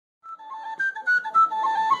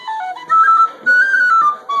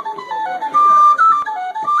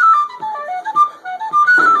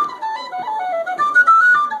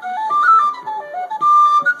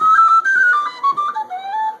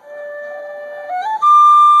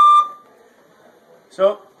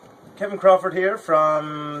So, Kevin Crawford here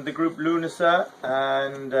from the group Lunasa,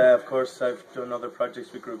 and of course I've done other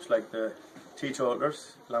projects with groups like the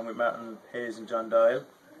Teetotalers, along with Martin Hayes and John Doyle,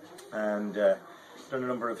 and done a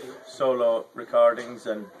number of solo recordings,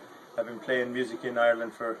 and I've been playing music in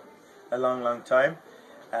Ireland for a long time.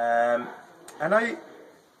 And I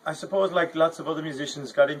suppose, like lots of other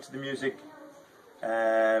musicians, got into the music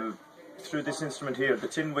through this instrument here, the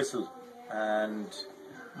tin whistle. And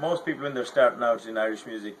most people, when they're starting out in Irish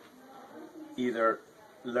music, either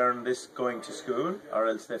learn this going to school, or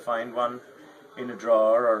else they find one in a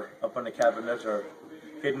drawer or up on a cabinet or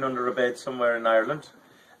hidden under a bed somewhere in Ireland.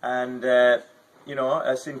 And you know,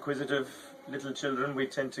 as inquisitive little children, we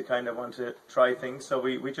tend to kind of want to try things, so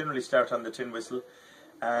we generally start on the tin whistle,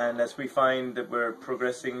 and as we find that we're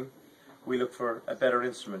progressing, we look for a better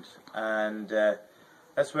instrument, and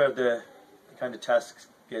that's where the kind of tasks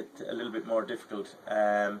get a little bit more difficult.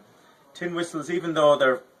 Tin whistles, even though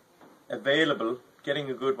they're available, getting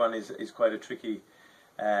a good one is quite a tricky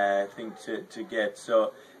thing to get.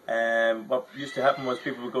 So what used to happen was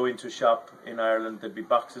people would go into a shop in Ireland, there'd be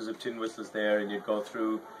boxes of tin whistles there, and you'd go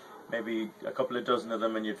through maybe a couple of dozen of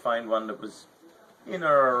them, and you'd find one that was in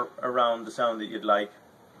or around the sound that you'd like.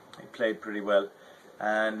 It played pretty well,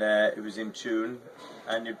 and it was in tune,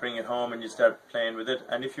 and you'd bring it home and you'd start playing with it.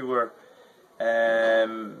 And if you were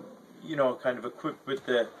you know, kind of equipped with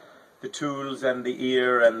the tools and the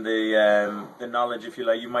ear and the knowledge, if you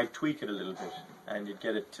like, you might tweak it a little bit, and you'd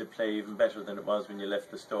get it to play even better than it was when you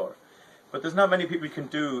left the store. But there's not many people who can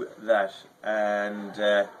do that,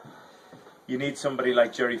 and you need somebody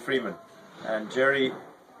like Jerry Freeman. And Jerry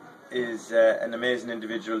is an amazing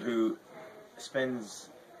individual who spends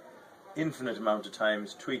infinite amount of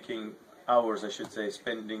times tweaking, hours I should say,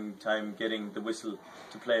 spending time getting the whistle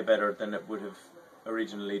to play better than it would have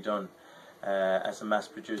originally done as a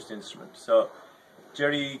mass-produced instrument. So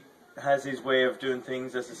Jerry has his way of doing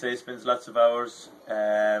things, as I say, spends lots of hours,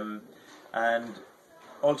 and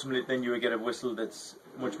ultimately then you will get a whistle that's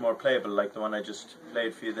much more playable, like the one I just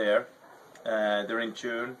played for you there. They're in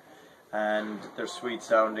tune and they're sweet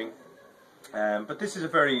sounding, but this is a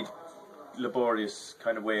very laborious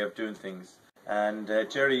kind of way of doing things, and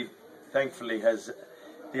Jerry thankfully has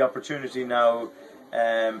the opportunity now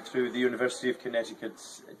through the University of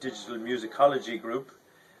Connecticut's digital musicology group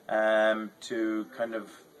to kind of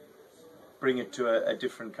bring it to a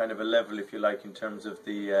different kind of a level, if you like, in terms of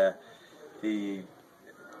the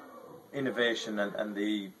innovation and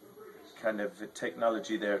the kind of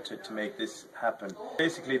technology there to make this happen.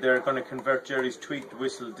 Basically, they're going to convert Jerry's tweaked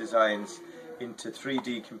whistle designs into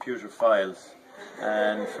 3D computer files,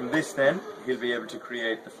 and from this then he'll be able to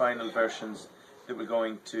create the final versions that will go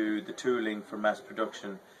into the tooling for mass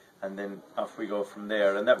production, and then off we go from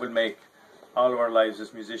there. And that will make all of our lives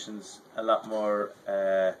as musicians a lot more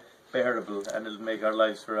bearable, and it'll make our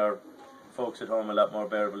lives for our folks at home a lot more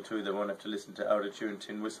bearable too. They won't have to listen to out-of-tune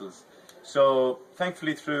tin whistles. So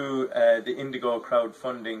thankfully, through the Indigo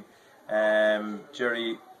crowdfunding,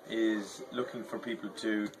 Jerry is looking for people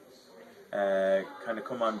to kind of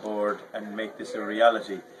come on board and make this a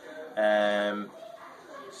reality.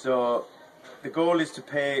 So the goal is to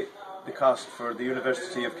pay the cost for the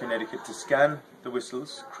University of Connecticut to scan the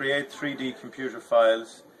whistles, create 3D computer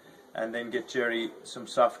files, and then get Jerry some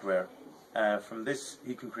software. From this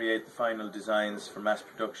he can create the final designs for mass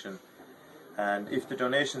production, and if the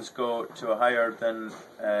donations go to a higher than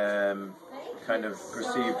kind of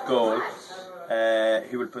perceived goal,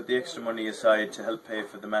 he will put the extra money aside to help pay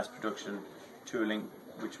for the mass production tooling,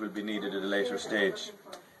 which will be needed at a later stage.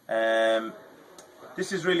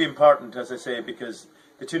 This is really important, as I say, because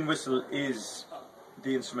the tin whistle is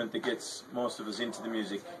the instrument that gets most of us into the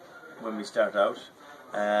music when we start out.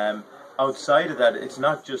 Outside of that, it's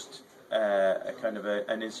not just a kind of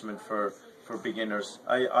an instrument for beginners.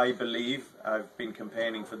 I believe, I've been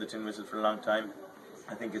campaigning for the tin whistle for a long time.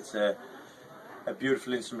 I think it's a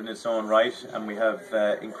beautiful instrument in its own right, and we have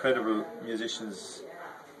incredible musicians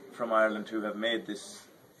from Ireland who have made this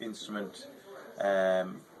instrument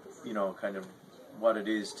you know, kind of what it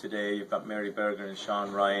is today. You've got Mary Berger and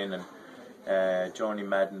Sean Ryan and Joni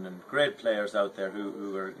Madden, and great players out there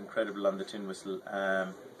who are incredible on the tin whistle,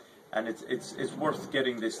 and it's worth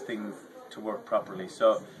getting this thing to work properly.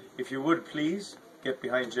 So if you would please get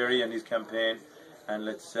behind Jerry and his campaign, and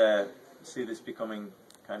let's see this becoming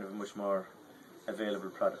kind of a much more available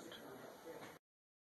product.